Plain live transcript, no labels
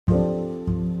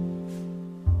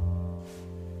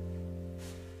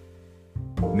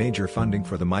Major funding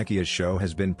for the mikias show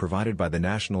has been provided by the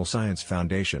National Science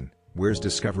Foundation, where's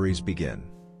discoveries begin.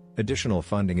 Additional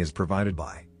funding is provided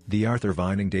by the Arthur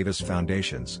Vining Davis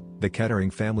Foundations, the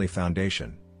Kettering Family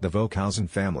Foundation, the Vokhausen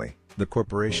family, the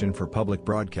Corporation for Public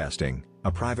Broadcasting,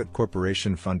 a private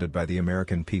corporation funded by the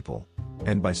American people,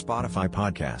 and by Spotify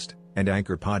Podcast, and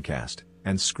Anchor Podcast,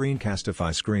 and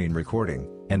Screencastify Screen Recording,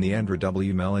 and the Andrew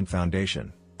W. Mellon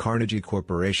Foundation, Carnegie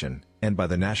Corporation, and by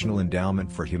the National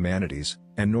Endowment for Humanities,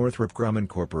 and Northrop Grumman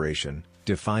Corporation,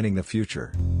 Defining the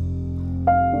Future.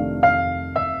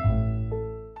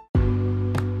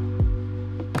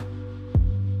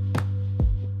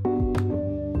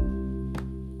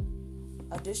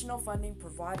 Additional funding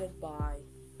provided by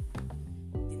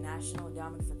the National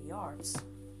Endowment for the Arts,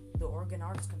 the Oregon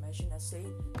Arts Commission, a state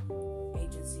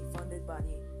agency funded by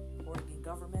the Oregon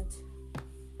government,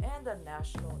 and the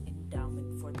National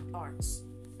Endowment for the Arts.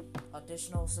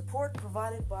 Additional support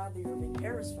provided by the Irving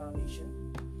Harris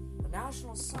Foundation, the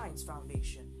National Science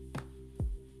Foundation,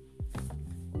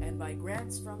 and by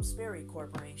grants from Sperry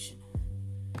Corporation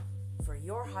for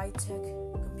your high-tech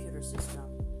computer system.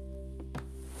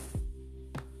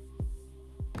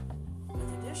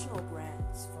 With additional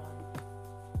grants from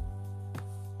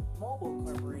Mobile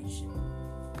Corporation,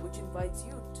 which invites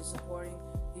you to supporting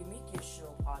the mikias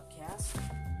Show podcast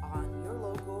on your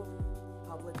local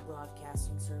public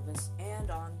broadcasting service and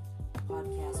on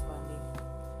podcast funding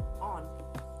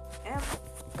and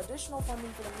additional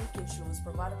funding for the mikias Show is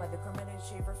provided by the Kermit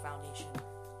Schaefer Foundation.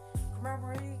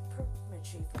 Commemorating Kermit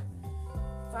Schaefer,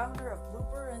 founder of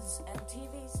bloopers and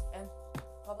TVs and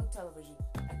public television,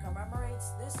 and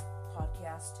commemorates this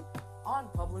podcast on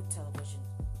public television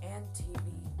and TV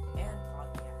and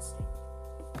podcasting.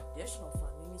 Additional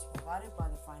funding is provided by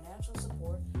the financial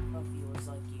support of viewers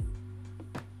like you.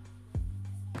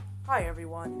 Hi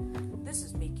everyone, this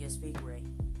is mikias Ray.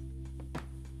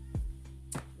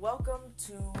 Welcome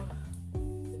to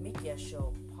the mikias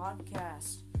Show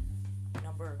podcast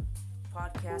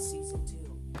season 2,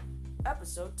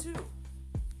 episode 2.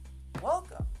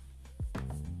 Welcome.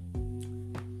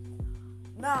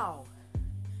 Now,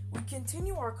 we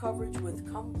continue our coverage with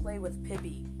Come Play with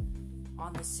Pibby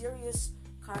on the serious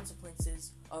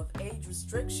consequences of age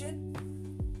restriction,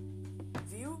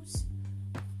 views,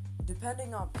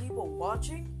 depending on people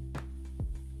watching,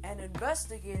 and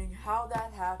investigating how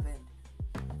that happened.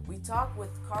 We talk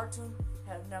with Cartoon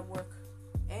Network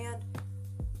and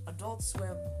Adult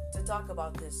Swim to talk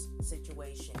about this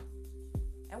situation.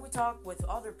 And we talk with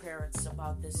other parents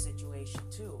about this situation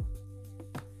too.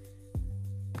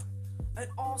 And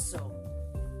also,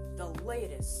 the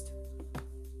latest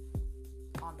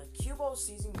on the Cubo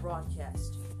season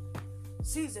broadcast.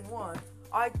 Season 1,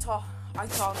 I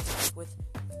talked with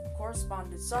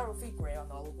correspondent Sarah Fikre on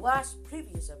the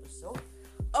previous episode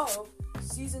of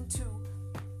Season 2,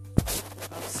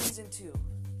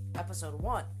 Episode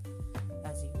 1,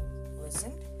 as you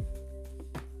listened.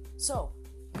 So,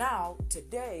 now,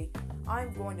 today,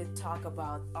 I'm going to talk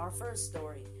about our first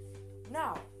story.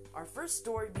 Now, our first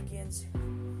story begins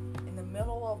in the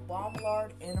middle of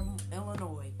Baumgard,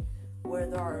 Illinois, where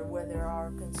there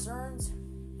are concerns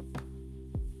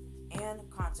and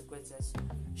consequences.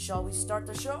 Shall we start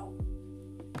the show?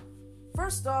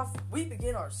 First off, we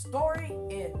begin our story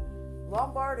in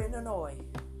Lombard, Illinois.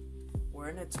 We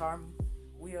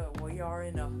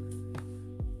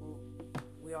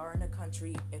are in a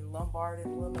country in Lombard,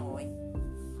 Illinois,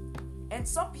 and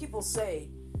some people say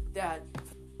that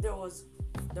there was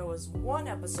one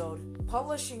episode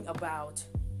publishing about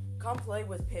Come Play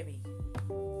with Pibby.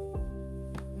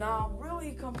 Now,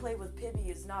 really, Come Play with Pibby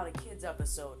is not a kid's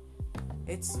episode.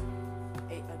 It's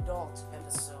an adult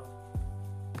episode,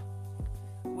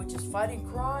 which is fighting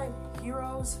crime,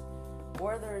 heroes,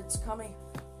 whether it's coming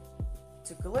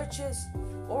to glitches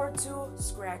or to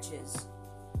scratches.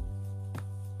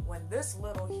 When this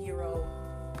little hero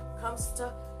comes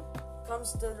to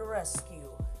the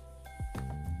rescue,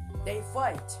 they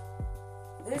fight,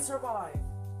 they survive,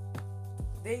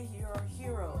 they are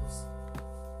heroes,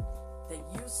 they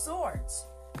use swords,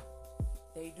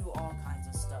 they do all kinds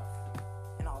of stuff,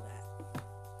 and all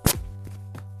that.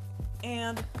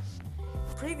 And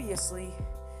previously,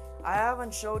 I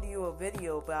haven't showed you a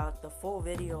video about the full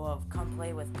video of Come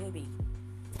Play with Pibby.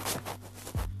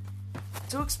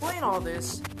 To explain all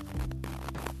this,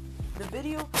 the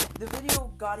video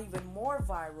got even more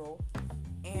viral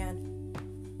and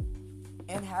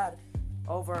had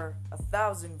over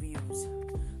 1,000 views,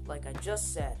 like I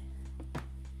just said.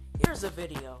 Here's a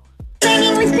video.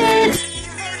 Playing with Pibby.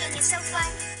 Learning is so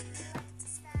fun. You love to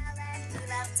smile and you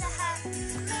love to hug.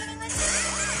 Playing with Pibby.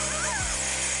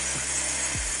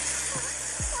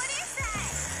 What is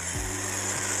that?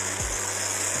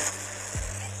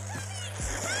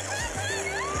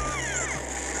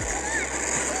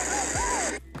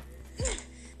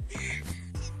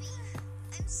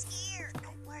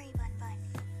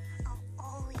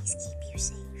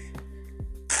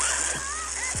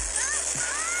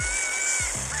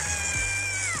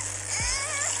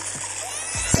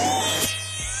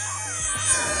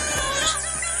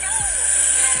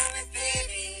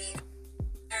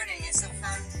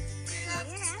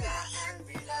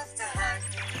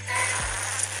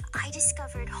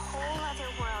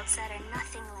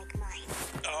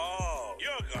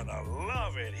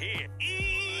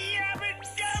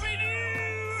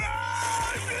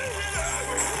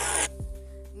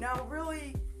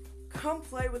 Come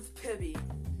Play with Pibby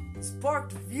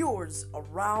sparked viewers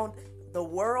around the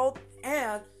world,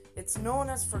 and it's known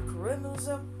as for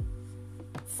criminalism,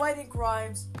 fighting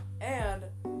crimes, and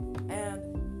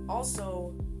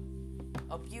also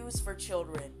abuse for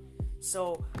children.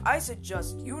 So I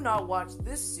suggest you not watch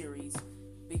this series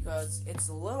because it's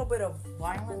a little bit of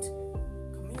violent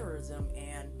communism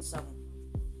and some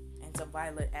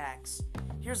violent acts.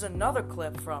 Here's another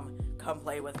clip from Come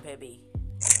Play with Pibby.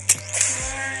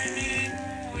 Learning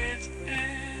with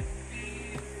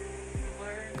Pibby,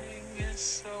 learning is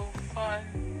so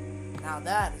fun. Now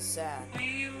that is sad.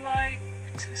 We like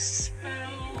to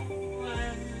spell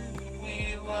and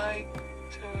we like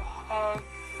to hug.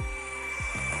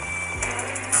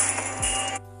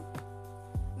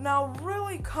 Now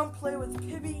really, Come Play with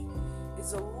Pibby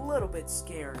is a little bit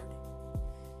scared.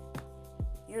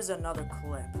 Here's another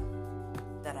clip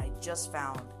that I just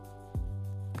found.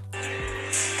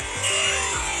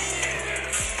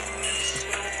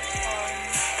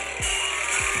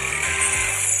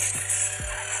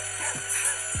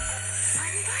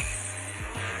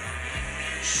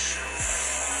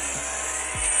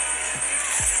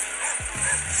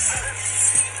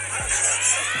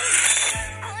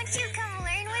 Won't you come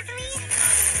learn with me?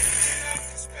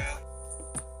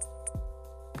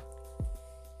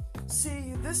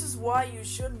 See, this is why you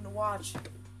shouldn't watch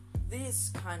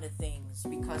these kind of things,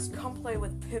 because Come Play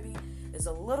with Pibby is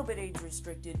a little bit age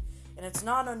restricted, and it's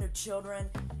not under children,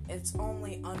 it's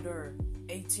only under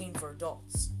 18 for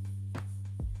adults.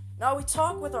 Now we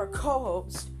talk with our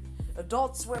co-host,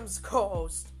 Adult Swim's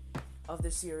co-host of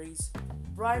the series,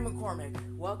 Brian McCormick.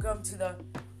 Welcome to the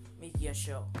mikias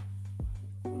show.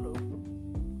 Hello.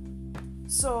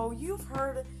 So you've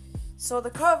heard, so the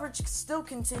coverage still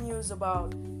continues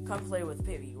about Come Play with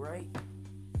Pibby, right?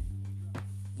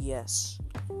 Yes,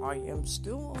 I am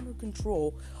still under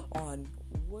control on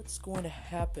what's going to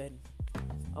happen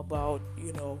about,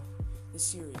 the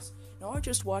series. Now, I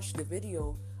just watched the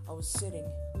video. I was sitting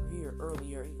here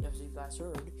earlier, as you guys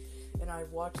heard, and I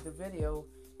watched the video,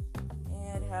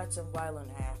 and it had some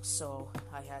violent acts, so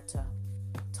I had to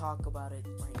talk about it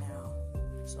right now.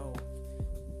 So,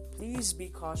 please be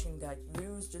cautioned that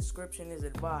views description is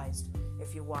advised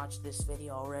if you watch this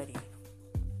video already.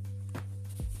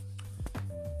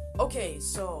 Okay,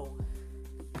 so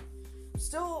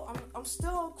I'm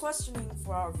still questioning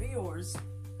for our viewers.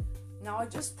 Now I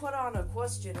just put on a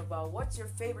question about what's your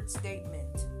favorite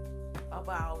statement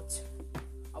about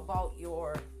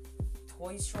your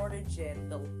toy shortage in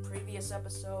the previous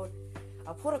episode.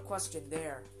 I put a question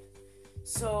there.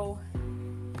 So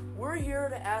we're here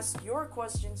to ask your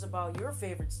questions about your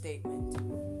favorite statement.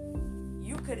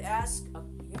 You could ask,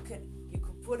 you could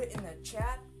put it in the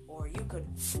chat, or you could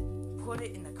put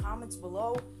it in the comments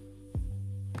below.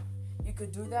 You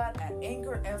could do that at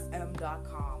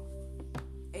anchorfm.com.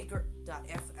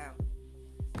 Anchor.fm.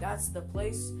 That's the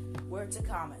place where to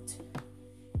comment.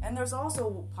 And there's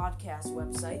also podcast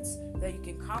websites that you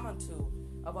can comment to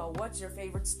about what's your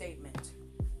favorite statement.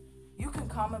 You can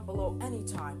comment below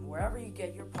anytime, wherever you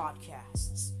get your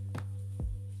podcasts.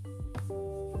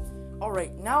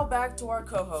 Alright, now back to our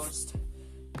co-host,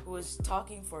 who is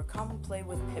talking for Come Play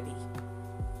with Pibby.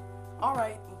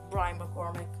 Alright, Brian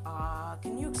McCormick,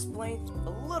 can you explain a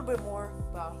little bit more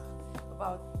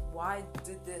about why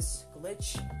did this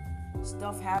glitch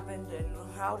stuff happen and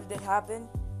how did it happen?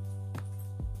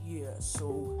 Yeah,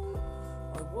 so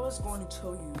I was going to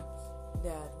tell you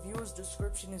that viewer's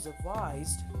description is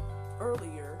advised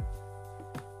earlier,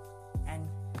 and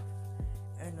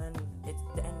then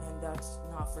that's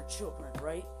not for children,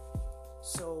 right?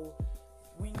 So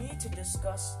we need to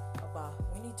discuss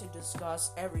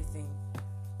everything.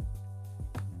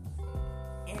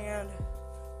 And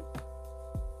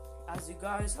as you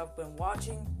guys have been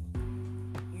watching,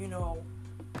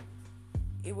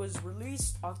 it was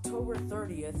released October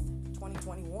 30th,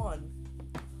 2021,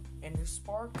 and it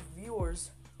sparked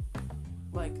viewers,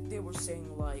 they were saying,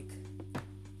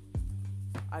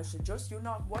 I suggest you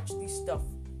not watch this stuff.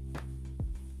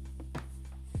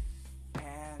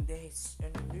 And they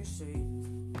say,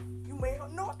 you may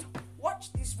not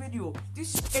watch this video.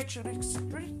 This is actually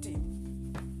restricted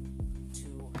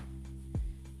to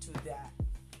that.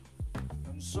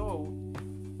 And so,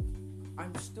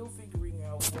 I'm still figuring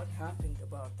out what happened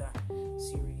about that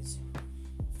series.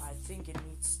 I think it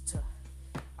needs to,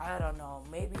 I don't know,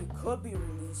 maybe it could be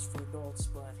released for adults,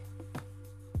 but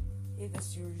if the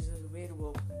series is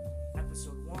available,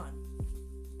 episode 1,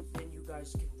 then you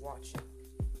guys can watch it.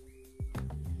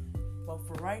 But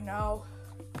for right now,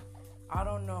 I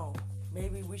don't know.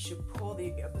 Maybe we should pull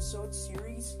the episode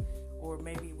series, or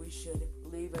maybe we should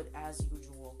leave it as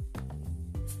usual.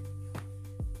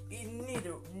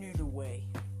 neither way,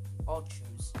 I'll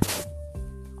choose.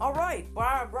 Alright,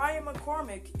 Brian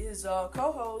McCormick is a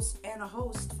co-host and a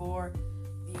host for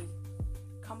the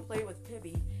Come Play with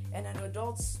Pibby, and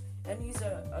he's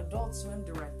an Adult Swim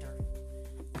director.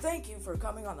 Thank you for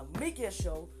coming on the mikias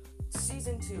Show,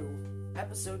 Season 2,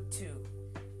 Episode 2.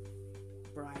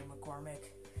 Brian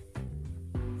McCormick.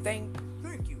 Thank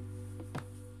you.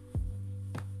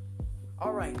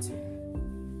 Alright.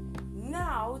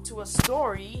 Now to a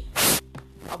story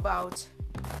about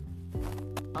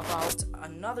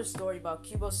another story about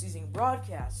Cubo ceasing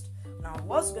broadcast. Now I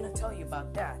was gonna tell you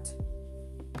about that.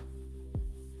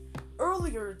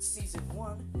 Earlier in Season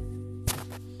 1,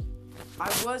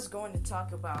 I was going to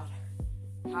talk about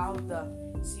how the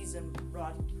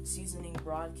seasoning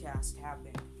broadcast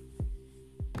happened.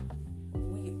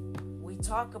 We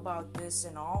talk about this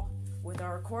and all with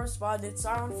our correspondent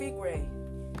Siren Figre.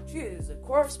 She is a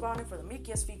correspondent for the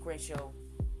Mikias Figre Show.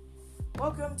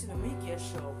 Welcome to the Mikias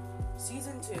Show,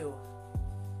 Season 2,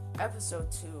 Episode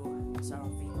 2,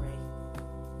 Siren Figre.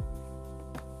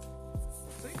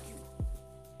 Thank you.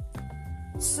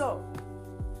 So,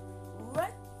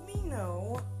 let me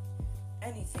know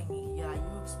anything you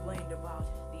explained about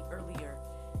the earlier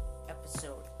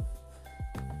episode.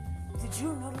 Did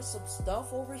you notice some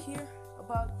stuff over here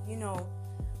about,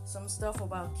 some stuff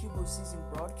about Cubo season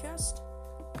broadcast?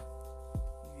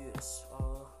 Yes,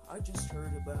 I just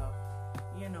heard about,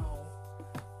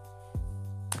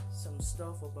 some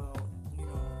stuff about,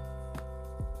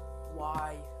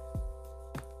 why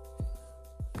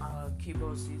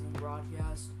Cubo season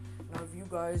broadcast. Now, have you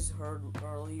guys heard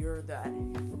earlier that,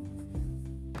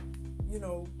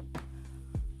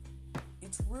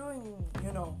 it's really,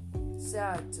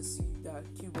 sad to see that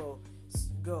Cubo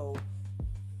go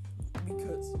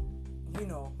because,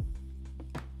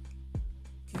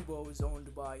 Cubo is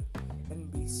owned by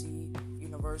NBC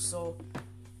Universal,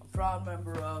 a proud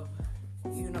member of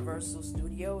Universal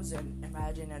Studios and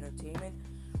Imagine Entertainment,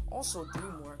 also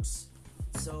DreamWorks.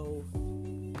 So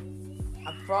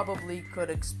I probably could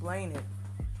explain it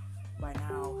by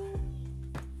now.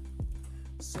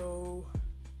 So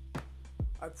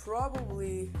I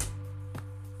probably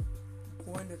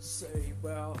going to say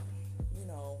about,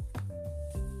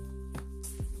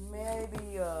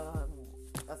 maybe a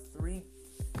 3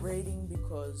 rating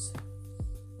because,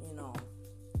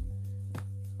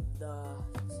 the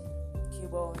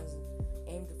Cubo is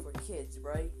aimed for kids,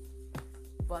 right?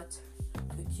 But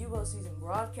the Cubo season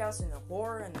broadcast and the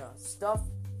horror and the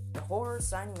horror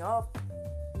signing up,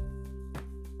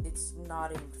 it's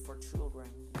not aimed for children,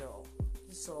 though.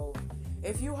 So,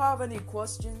 if you have any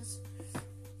questions,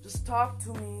 just talk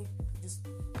to me. Just,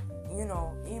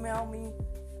 email me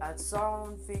at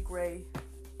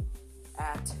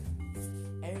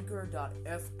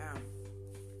soundfigre@anchor.fm.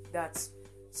 That's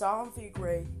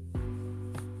soundfigre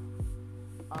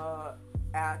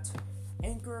at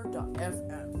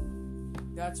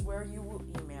anchor.fm. That's where you will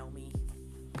email me.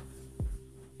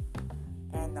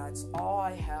 And that's all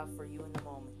I have for you in the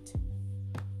moment.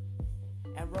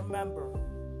 And remember,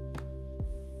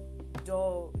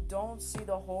 don't see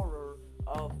the horror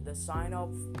of the sign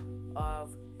up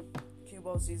of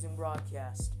Cubo season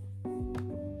broadcast.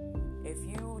 If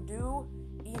you do,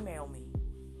 email me.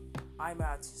 I'm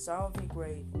at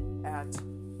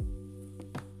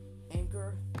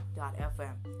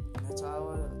soundfigre@anchor.fm.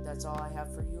 And that's all I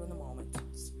have for you in the moment.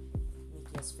 It's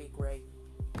Mikias Figre.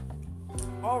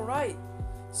 Alright,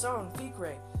 Siren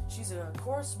Figre. She's a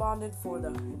correspondent for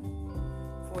the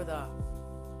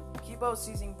Cubo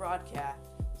season broadcast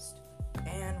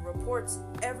and reports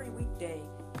every weekday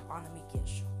on the Mikias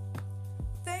Show.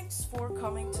 Thanks for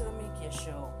coming to the Mikias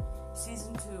Show,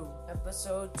 Season 2,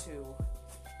 Episode 2,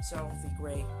 Siren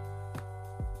Figre.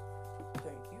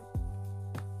 Thank you.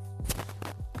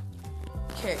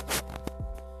 Okay,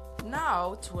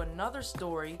 now to another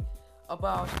story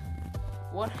about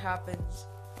what happens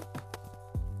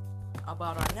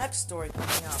about our next story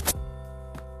coming up.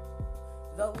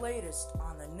 The latest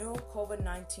on the new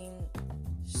COVID-19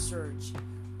 surge.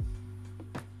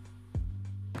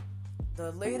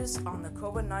 The latest on the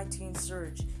COVID-19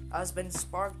 surge has been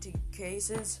sparked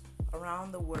cases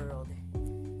around the world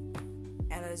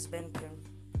and has been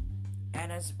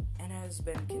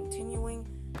continuing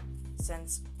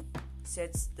since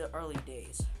the early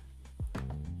days.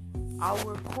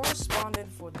 Our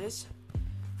correspondent for this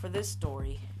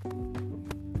story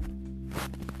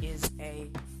is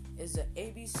an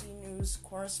ABC News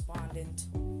correspondent.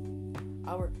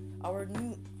 Our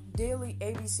daily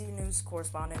ABC News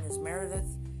correspondent is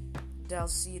Meredith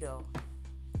Dalcedo.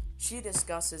 She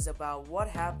discusses about what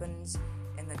happens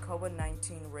in the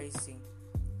COVID-19 racing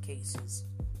cases.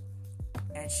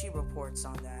 and she reports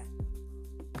on that.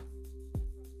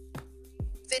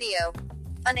 Video.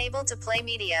 Unable to play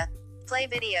media. Play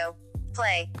video.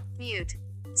 Play. Mute.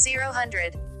 0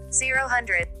 100.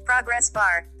 Progress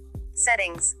bar.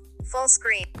 Settings. Full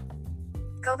screen.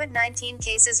 COVID-19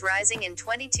 cases rising in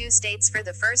 22 states for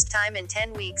the first time in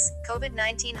 10 weeks.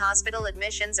 COVID-19 hospital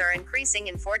admissions are increasing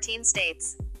in 14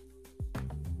 states.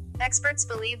 Experts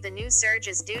believe the new surge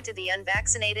is due to the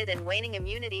unvaccinated and waning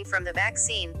immunity from the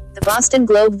vaccine. The Boston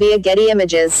Globe via Getty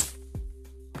Images.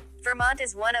 Vermont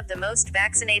is one of the most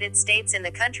vaccinated states in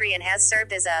the country and has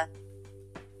served as a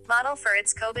model for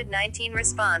its COVID-19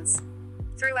 response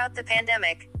throughout the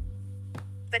pandemic.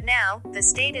 But now, the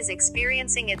state is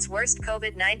experiencing its worst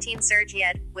COVID-19 surge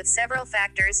yet, with several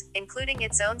factors, including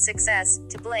its own success,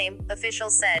 to blame,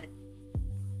 officials said.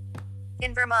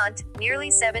 In Vermont, nearly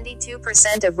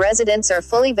 72% of residents are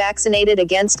fully vaccinated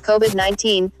against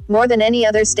COVID-19, more than any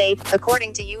other state,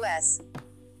 according to U.S.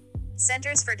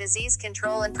 Centers for Disease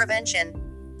Control and Prevention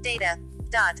data.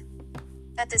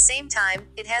 At the same time,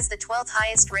 it has the 12th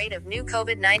highest rate of new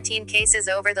COVID-19 cases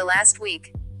over the last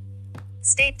week.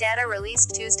 State data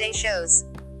released Tuesday shows.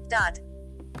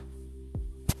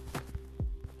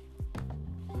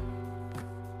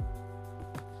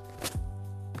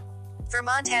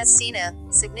 Vermont has seen a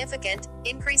significant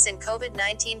increase in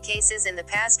COVID-19 cases in the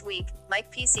past week,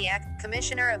 Mike Pisiak,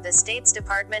 commissioner of the state's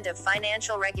Department of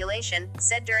Financial Regulation,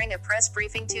 said during a press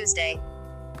briefing Tuesday.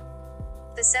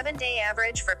 The 7-day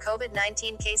average for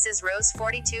COVID-19 cases rose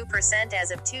 42% as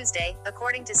of Tuesday,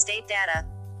 according to state data.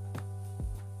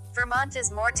 Vermont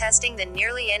does more testing than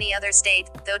nearly any other state,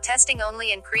 though testing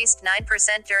only increased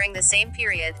 9% during the same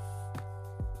period.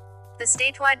 The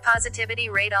statewide positivity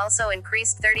rate also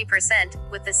increased 30%,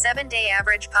 with the 7-day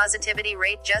average positivity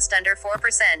rate just under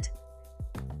 4%.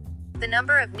 The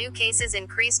number of new cases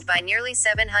increased by nearly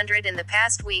 700 in the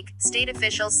past week, state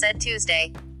officials said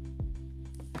Tuesday.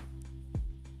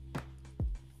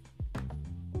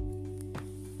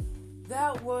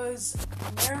 That was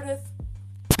Meredith.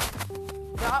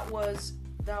 That was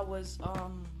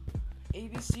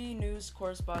ABC News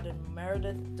correspondent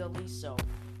Meredith Deliso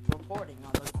reporting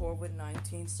on the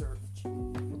COVID-19 surge.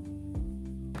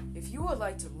 If you would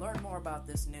like to learn more about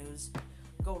this news,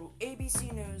 go to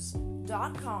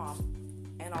abcnews.com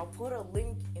and I'll put a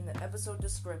link in the episode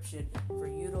description for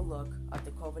you to look at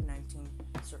the COVID-19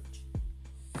 surge.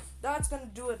 That's gonna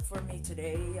do it for me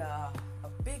today. A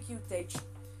big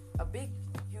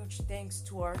huge thanks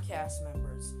to our cast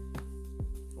members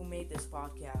who made this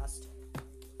podcast.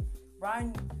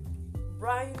 Brian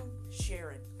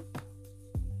Sharon,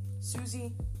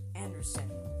 Susie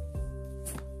Anderson,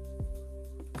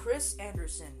 Chris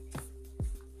Anderson,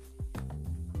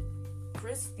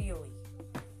 Chris Thiele,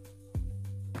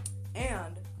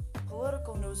 and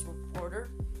political news reporter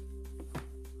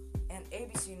and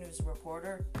ABC News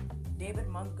reporter David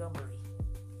Montgomery.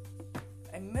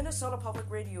 And Minnesota Public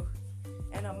Radio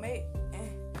and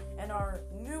our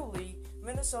newly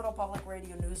Minnesota Public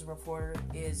Radio news reporter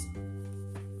is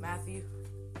Matthew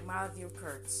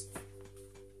Kurtz,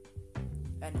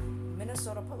 and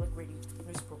Minnesota Public Radio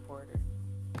news reporter.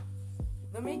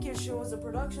 The mikias Show is a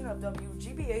production of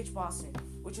WGBH Boston,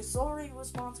 which is solely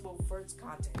responsible for its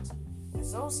content, in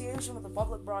association with the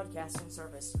Public Broadcasting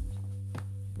Service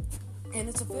and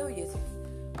its affiliate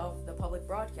of the Public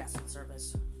Broadcasting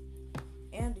Service,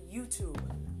 and YouTube,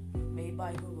 made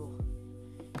by Google.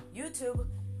 YouTube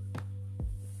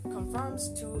confirms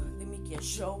to the mikias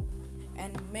Show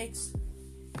and makes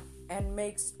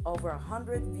over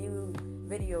 100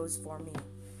 videos for me.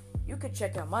 You could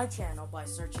check out my channel by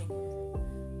searching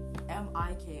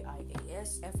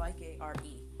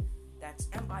mikiasfikre. That's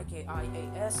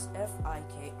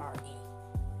mikiasfikre.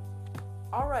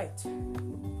 Alright,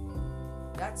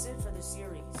 that's it for the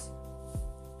series.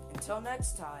 Until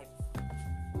next time.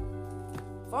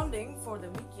 Funding for the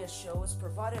mikias Show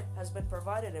has been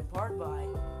provided in part by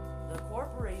the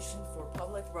Corporation for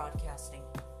Public Broadcasting,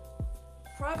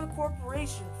 private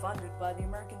corporation funded by the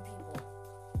American people.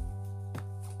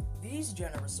 These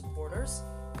generous supporters,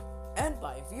 and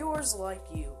by viewers like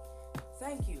you.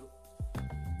 Thank you.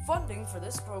 Funding for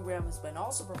this program has been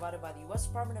also provided by the U.S.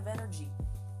 Department of Energy,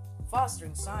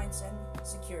 Fostering Science and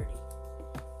Security,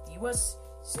 the U.S.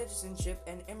 Citizenship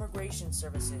and Immigration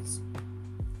Services,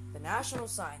 the National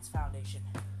Science Foundation,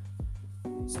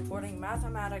 supporting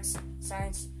mathematics,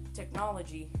 science,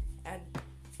 technology, and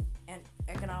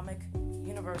economic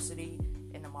university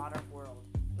in the modern world,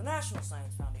 the National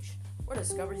Science Foundation, where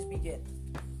discoveries begin,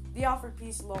 the Alfred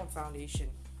P. Sloan Foundation,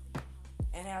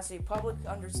 and has a public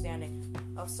understanding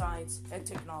of science and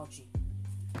technology,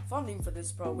 Funding for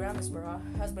this program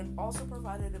has been also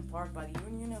provided in part by the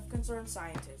Union of Concerned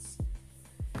Scientists.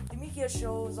 The mikias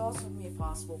show is also made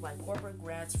possible by corporate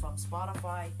grants from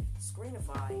Spotify,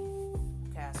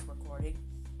 Screenify, Cast Recording,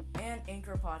 and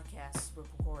Anchor Podcasts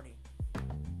Recording.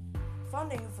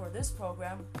 Funding for this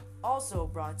program also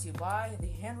brought to you by the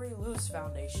Henry Luce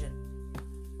Foundation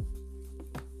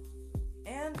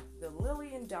and the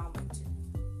Lilly Endowment,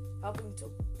 helping to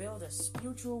build a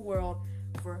future world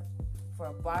for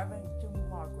a vibrant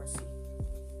democracy.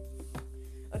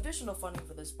 Additional funding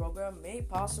for this program made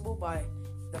possible by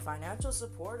the financial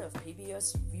support of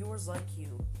PBS viewers like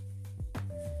you.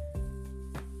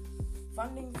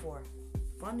 Funding for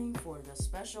the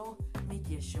special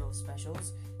mikias show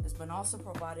specials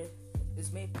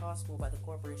is made possible by the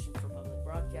Corporation for Public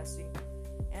Broadcasting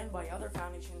and by other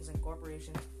foundations and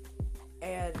corporations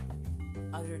and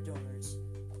other donors.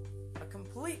 A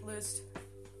complete list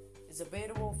is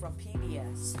available from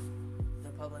PBS,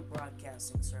 the Public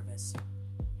Broadcasting Service.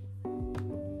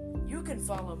 You can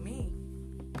follow me,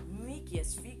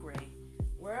 Mikias Fikre,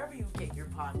 wherever you get your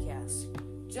podcasts.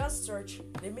 Just search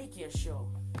The Mikias Show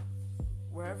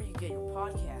wherever you get your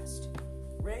podcast.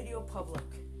 Radio Public,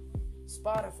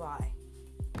 Spotify,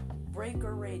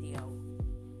 Breaker Radio,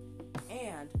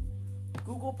 and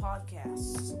Google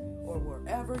Podcasts, or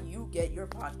wherever you get your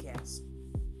podcasts.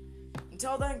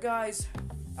 Until then, guys,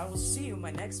 I will see you in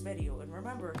my next video. And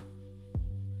remember,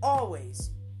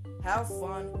 always have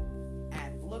fun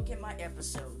and look at my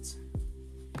episodes.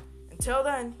 Until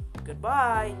then,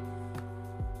 goodbye.